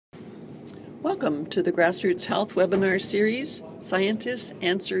Welcome to the Grassroots Health webinar series, Scientists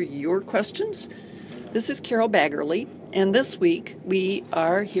Answer Your Questions. This is Carole Baggerly, and this week we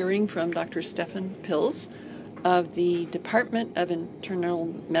are hearing from Dr. Stefan Pilz of the Department of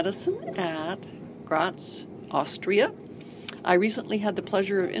Internal Medicine at Graz, Austria. I recently had the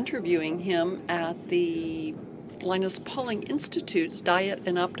pleasure of interviewing him at the Linus Pauling Institute's Diet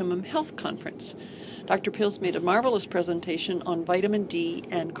and Optimum Health Conference. Dr. Pilz made a marvelous presentation on vitamin D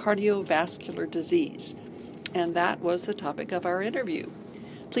and cardiovascular disease, and that was the topic of our interview.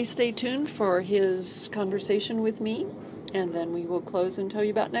 Please stay tuned for his conversation with me, and then we will close and tell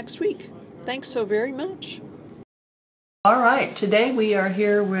you about next week. Thanks so very much. All right, today we are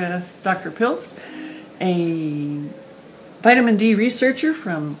here with Dr. Pilz, a vitamin D researcher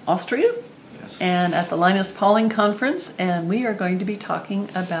from Austria. And at the Linus Pauling Conference, and we are going to be talking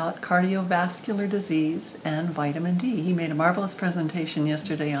about cardiovascular disease and vitamin D. He made a marvelous presentation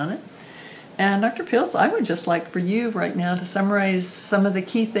yesterday on it. And Dr. Pilz, I would just like for you right now to summarize some of the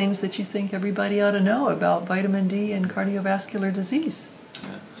key things that you think everybody ought to know about vitamin D and cardiovascular disease.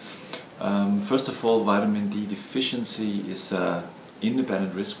 First of all, vitamin D deficiency is an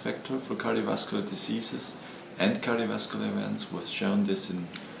independent risk factor for cardiovascular diseases and cardiovascular events. We've shown this in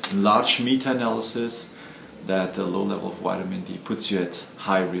large meta-analysis that a low level of vitamin D puts you at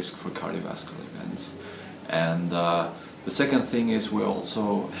high risk for cardiovascular events. And the second thing is we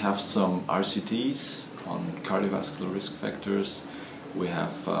also have some RCTs on cardiovascular risk factors. We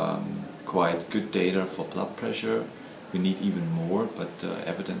have quite good data for blood pressure. We need even more, but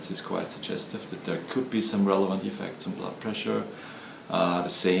evidence is quite suggestive that there could be some relevant effects on blood pressure. The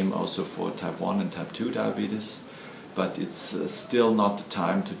same also for type 1 and type 2 diabetes. But it's still not the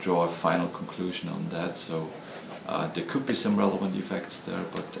time to draw a final conclusion on that. So there could be some relevant effects there,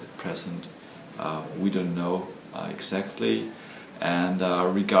 but at present we don't know exactly. And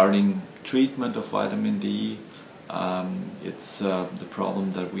regarding treatment of vitamin D, it's the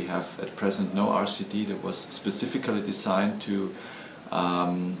problem that we have at present no RCT that was specifically designed to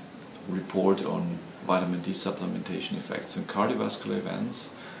report on vitamin D supplementation effects on cardiovascular events.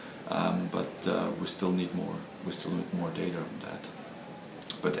 But we still need more. We still need more data on that.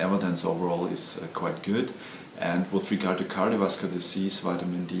 But evidence overall is quite good. And with regard to cardiovascular disease,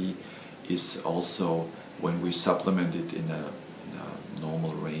 vitamin D is also, when we supplement it in a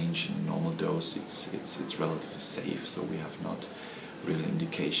normal range, in a normal dose, it's relatively safe. So we have not really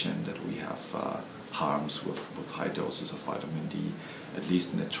indication that we have harms with high doses of vitamin D, at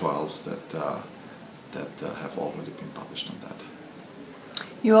least in the trials that have already been published on that.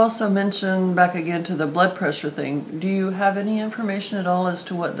 You also mentioned, back again to the blood pressure thing, do you have any information at all as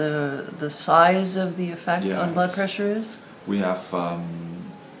to what the size of the effect on blood pressure is? We have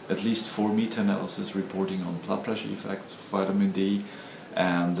at least 4 meta-analyses reporting on blood pressure effects of vitamin D,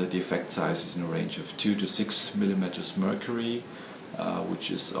 and the effect size is in a range of 2 to 6 millimeters mercury,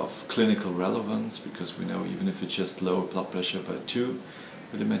 which is of clinical relevance, because we know even if you just lower blood pressure by 2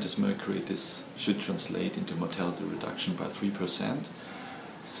 millimeters mercury, this should translate into mortality reduction by 3%.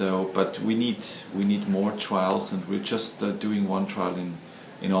 So, but we need more trials, and we're just doing one trial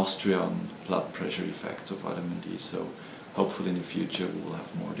in Austria on blood pressure effects of vitamin D. So, hopefully in the future we will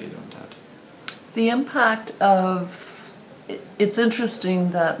have more data on that. The impact of, it's interesting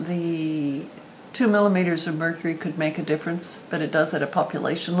that the 2 millimeters of mercury could make a difference, but it does at a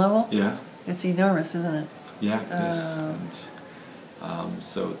population level. Yeah. It's enormous, isn't it? Yeah, it is. And,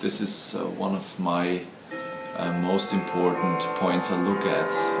 so this is one of my most important points I look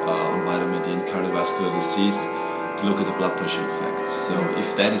at on vitamin D and cardiovascular disease, to look at the blood pressure effects. So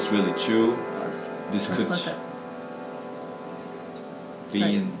if that is really true, this could be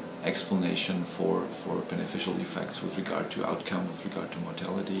an explanation for beneficial effects with regard to outcome, with regard to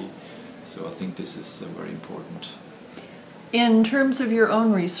mortality. So I think this is very important. In terms of your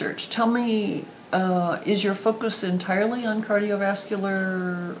own research, tell me, is your focus entirely on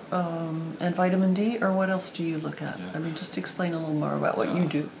cardiovascular and vitamin D, or what else do you look at? I mean, just explain a little more about what you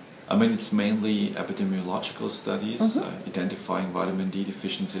do. I mean, it's mainly epidemiological studies, identifying vitamin D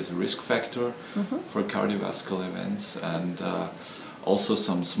deficiency as a risk factor for cardiovascular events, and also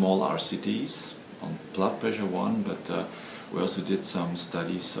some small RCTs on blood pressure but we also did some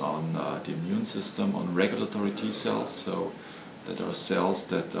studies on the immune system, on regulatory T cells, so that are cells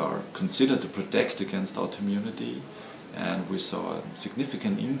that are considered to protect against autoimmunity, and we saw a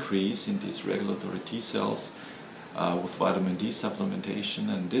significant increase in these regulatory T cells with vitamin D supplementation,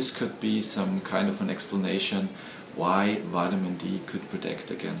 and this could be some kind of an explanation why vitamin D could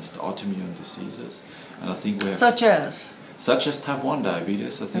protect against autoimmune diseases. And I think we have such as type 1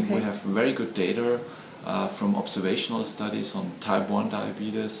 diabetes. I think we have very good data from observational studies on type 1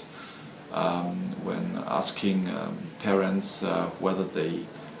 diabetes, when asking parents whether they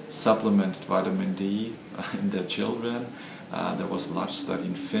supplemented vitamin D in their children. There was a large study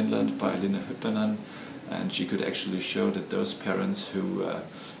in Finland by Linus Pauling, and she could actually show that those parents who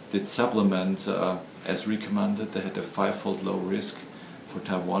did supplement as recommended, they had a 5-fold low risk for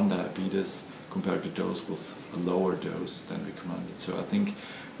type 1 diabetes compared to those with a lower dose than recommended. So I think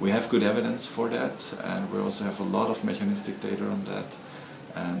we have good evidence for that, and we also have a lot of mechanistic data on that,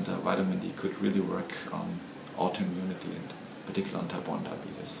 and vitamin D could really work on autoimmunity and particularly on type 1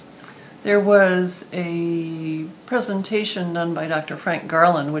 diabetes. There was a presentation done by Dr. Frank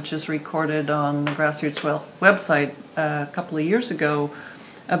Garland, which is recorded on the GrassrootsHealth website a couple of years ago,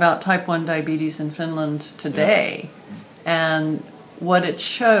 about type 1 diabetes in Finland today. Yeah. And what it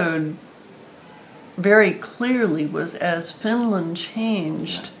showed very clearly was as Finland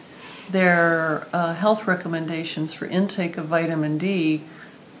changed their health recommendations for intake of vitamin D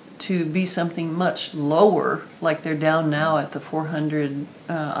to be something much lower, like they're down now at the 400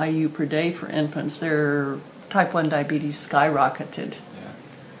 IU per day for infants, their type 1 diabetes skyrocketed.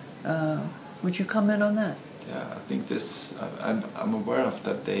 Yeah. Would you comment on that? Yeah, I think this, I'm aware of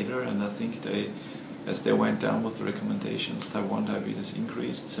that data, and I think as they went down with the recommendations, type 1 diabetes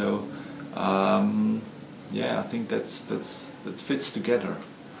increased. So, yeah, I think that fits together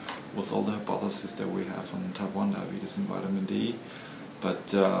with all the hypotheses that we have on type 1 diabetes and vitamin D.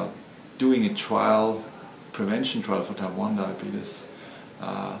 But doing a trial, prevention trial for type 1 diabetes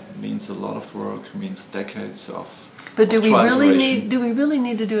means a lot of work, means decades of But do we really duration.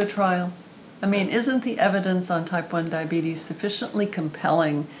 need to do a trial? I mean, isn't the evidence on type 1 diabetes sufficiently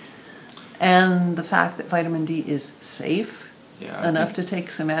compelling, and the fact that vitamin D is safe enough to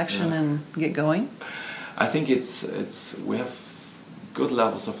take some action and get going? I think we have good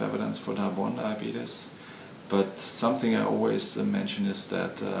levels of evidence for type 1 diabetes, but something I always mention is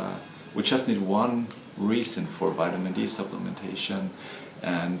that we just need one reason for vitamin D supplementation,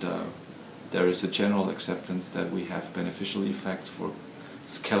 and there is a general acceptance that we have beneficial effects for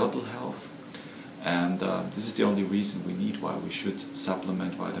skeletal health. And this is the only reason we need why we should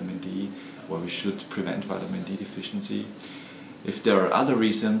supplement vitamin D, why we should prevent vitamin D deficiency. If there are other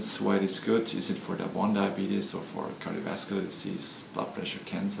reasons why it is good, is it for type 1 diabetes or for cardiovascular disease, blood pressure,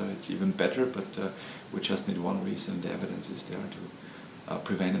 cancer, it's even better, but we just need one reason. The evidence is there to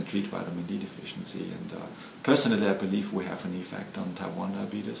prevent and treat vitamin D deficiency. And personally, I believe we have an effect on type 1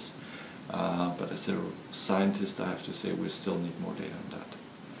 diabetes, but as a scientist, I have to say we still need more data on that.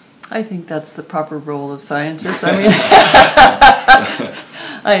 I think that's the proper role of scientists. I mean,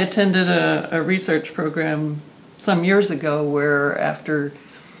 I attended a research program some years ago where after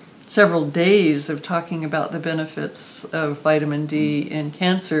several days of talking about the benefits of vitamin D in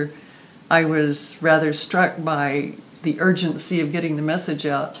cancer, I was rather struck by the urgency of getting the message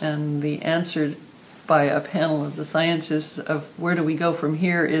out, and the answer by a panel of the scientists of where do we go from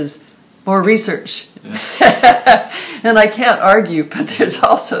here is more research. Yeah. And I can't argue, but there's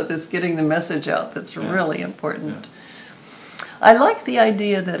also this getting the message out that's really important. Yeah. I like the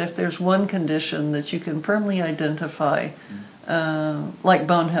idea that if there's one condition that you can firmly identify, like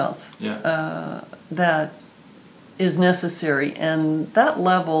bone health, that is necessary, and that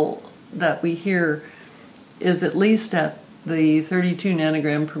level that we hear is at least at the 32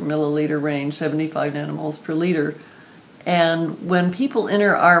 nanogram per milliliter range, 75 nanomoles per liter. And when people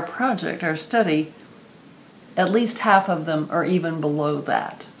enter our project, our study, at least half of them are even below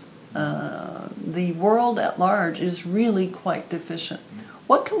that. The world at large is really quite deficient.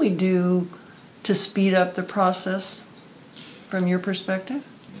 What can we do to speed up the process from your perspective?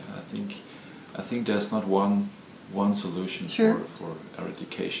 Yeah, I think there's not one solution for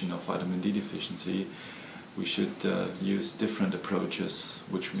eradication of vitamin D deficiency. We should use different approaches,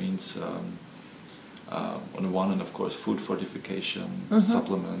 which means on the one hand, of course, food fortification,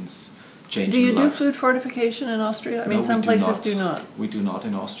 supplements, changing Do you do food fortification in Austria? I mean, some places do not. We do not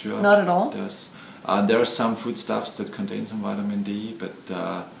in Austria. Not at all? There are some foodstuffs that contain some vitamin D, but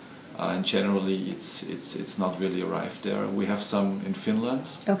and generally it's not really arrived there. We have some in Finland,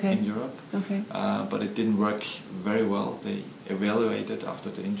 in Europe, but it didn't work very well. They evaluated after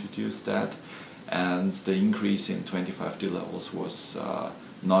they introduced that, and the increase in 25D levels was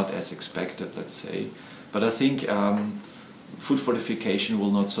not as expected, let's say. But I think food fortification will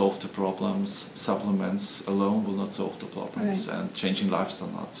not solve the problems. Supplements alone will not solve the problems, and changing lifestyle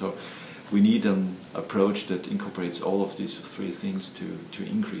not. So we need an approach that incorporates all of these three things to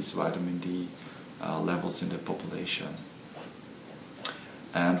increase vitamin D levels in the population.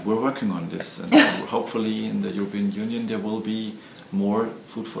 And we're working on this, and hopefully in the European Union there will be more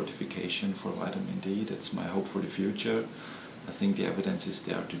food fortification for vitamin D. That's my hope for the future. I think the evidence is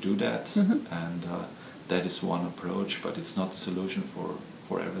there to do that, and that is one approach, but it's not the solution for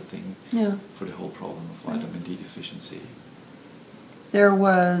everything, for the whole problem of vitamin D deficiency. There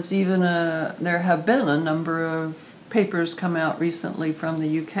have been a number of papers come out recently from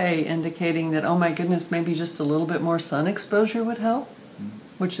the UK indicating that, oh my goodness, maybe just a little bit more sun exposure would help,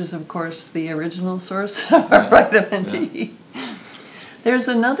 which is, of course, the original source of our vitamin D. There's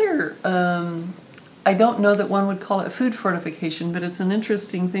another, I don't know that one would call it food fortification, but it's an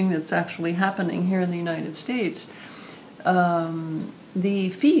interesting thing that's actually happening here in the United States. The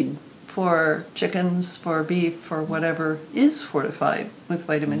feed for chickens, for beef, for whatever, is fortified with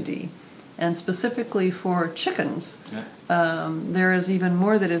vitamin D. And specifically for chickens, there is even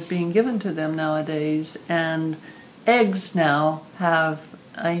more that is being given to them nowadays, and eggs now have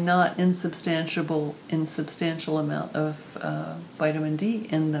a not insubstantial amount of vitamin D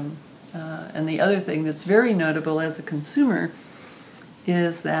in them. And the other thing that's very notable as a consumer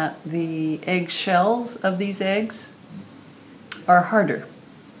is that the egg shells of these eggs are harder.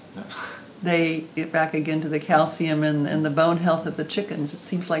 They get back again to the calcium and the bone health of the chickens. It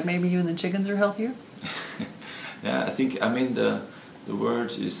seems like maybe even the chickens are healthier. Yeah, I mean the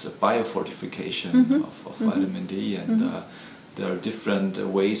word is biofortification of vitamin D, and there are different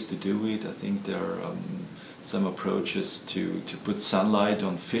ways to do it. I think there are some approaches to put sunlight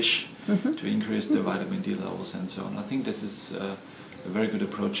on fish to increase the vitamin D levels and so on. I think this is a very good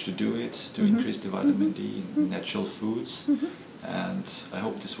approach to do it, to increase the vitamin D in natural foods. And I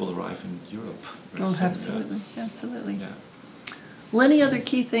hope this will arrive in Europe very soon. Absolutely, absolutely. Yeah. Well, any other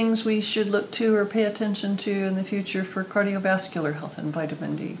key things we should look to or pay attention to in the future for cardiovascular health and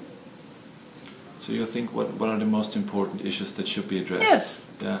vitamin D? So you think what are the most important issues that should be addressed? Yes.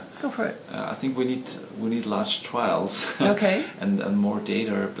 Yeah. Go for it. I think we need large trials and more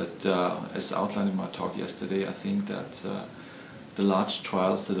data. But as outlined in my talk yesterday, I think that the large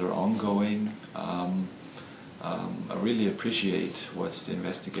trials that are ongoing. I really appreciate what the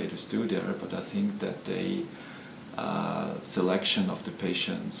investigators do there, but I think that the selection of the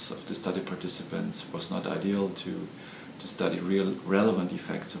patients, of the study participants, was not ideal to study real relevant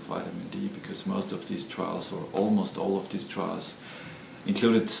effects of vitamin D, because most of these trials, or almost all of these trials,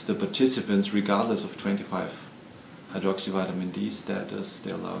 included the participants regardless of 25 hydroxyvitamin D status.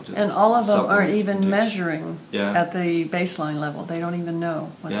 They allowed it. And all of them aren't even measuring at the baseline level. They don't even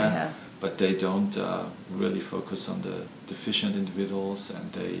know what they have. But they don't really focus on the deficient individuals,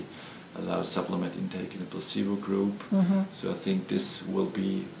 and they allow supplement intake in a placebo group. So I think this will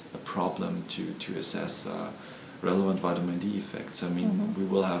be a problem to assess relevant vitamin D effects. I mean, we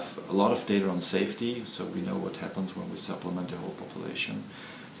will have a lot of data on safety, so we know what happens when we supplement the whole population,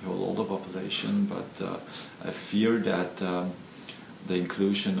 the whole older population, but I fear that the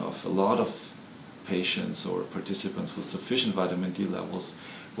inclusion of a lot of patients or participants with sufficient vitamin D levels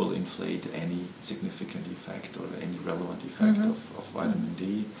will inflate any significant effect or any relevant effect of vitamin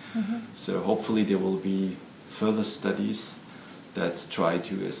D. So hopefully there will be further studies that try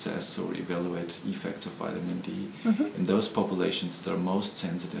to assess or evaluate effects of vitamin D in those populations that are most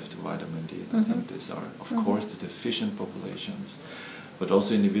sensitive to vitamin D. And I think these are, of course, the deficient populations, but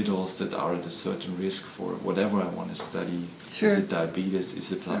also individuals that are at a certain risk for whatever I want to study. Is it diabetes?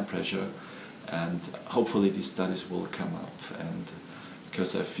 Is it blood pressure? And hopefully these studies will come up, and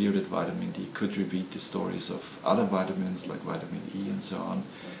because I fear that vitamin D could repeat the stories of other vitamins like vitamin E and so on,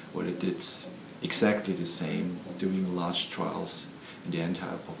 where it did exactly the same, doing large trials in the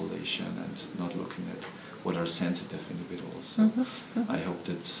entire population and not looking at what are sensitive individuals. So I hope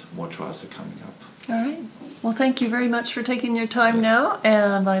that more trials are coming up. All right. Well, thank you very much for taking your time now,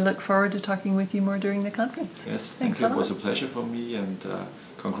 and I look forward to talking with you more during the conference. Yes, thank you. It was a pleasure for me, and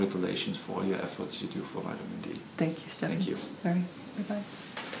congratulations for all your efforts you do for vitamin D. Thank you, Stefan. Thank you. All right. Bye-bye.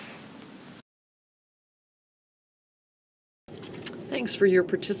 Thanks for your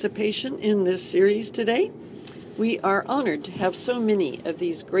participation in this series today. We are honored to have so many of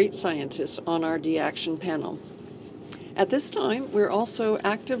these great scientists on our D-Action panel. At this time, we're also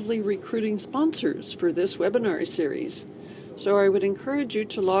actively recruiting sponsors for this webinar series. So I would encourage you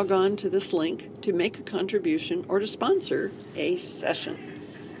to log on to this link to make a contribution or to sponsor a session.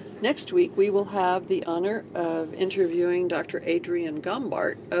 Next week, we will have the honor of interviewing Dr. Adrian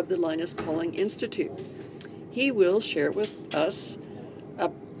Gombart of the Linus Pauling Institute. He will share with us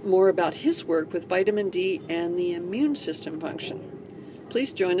more about his work with vitamin D and the immune system function.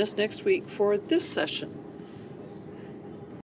 Please join us next week for this session.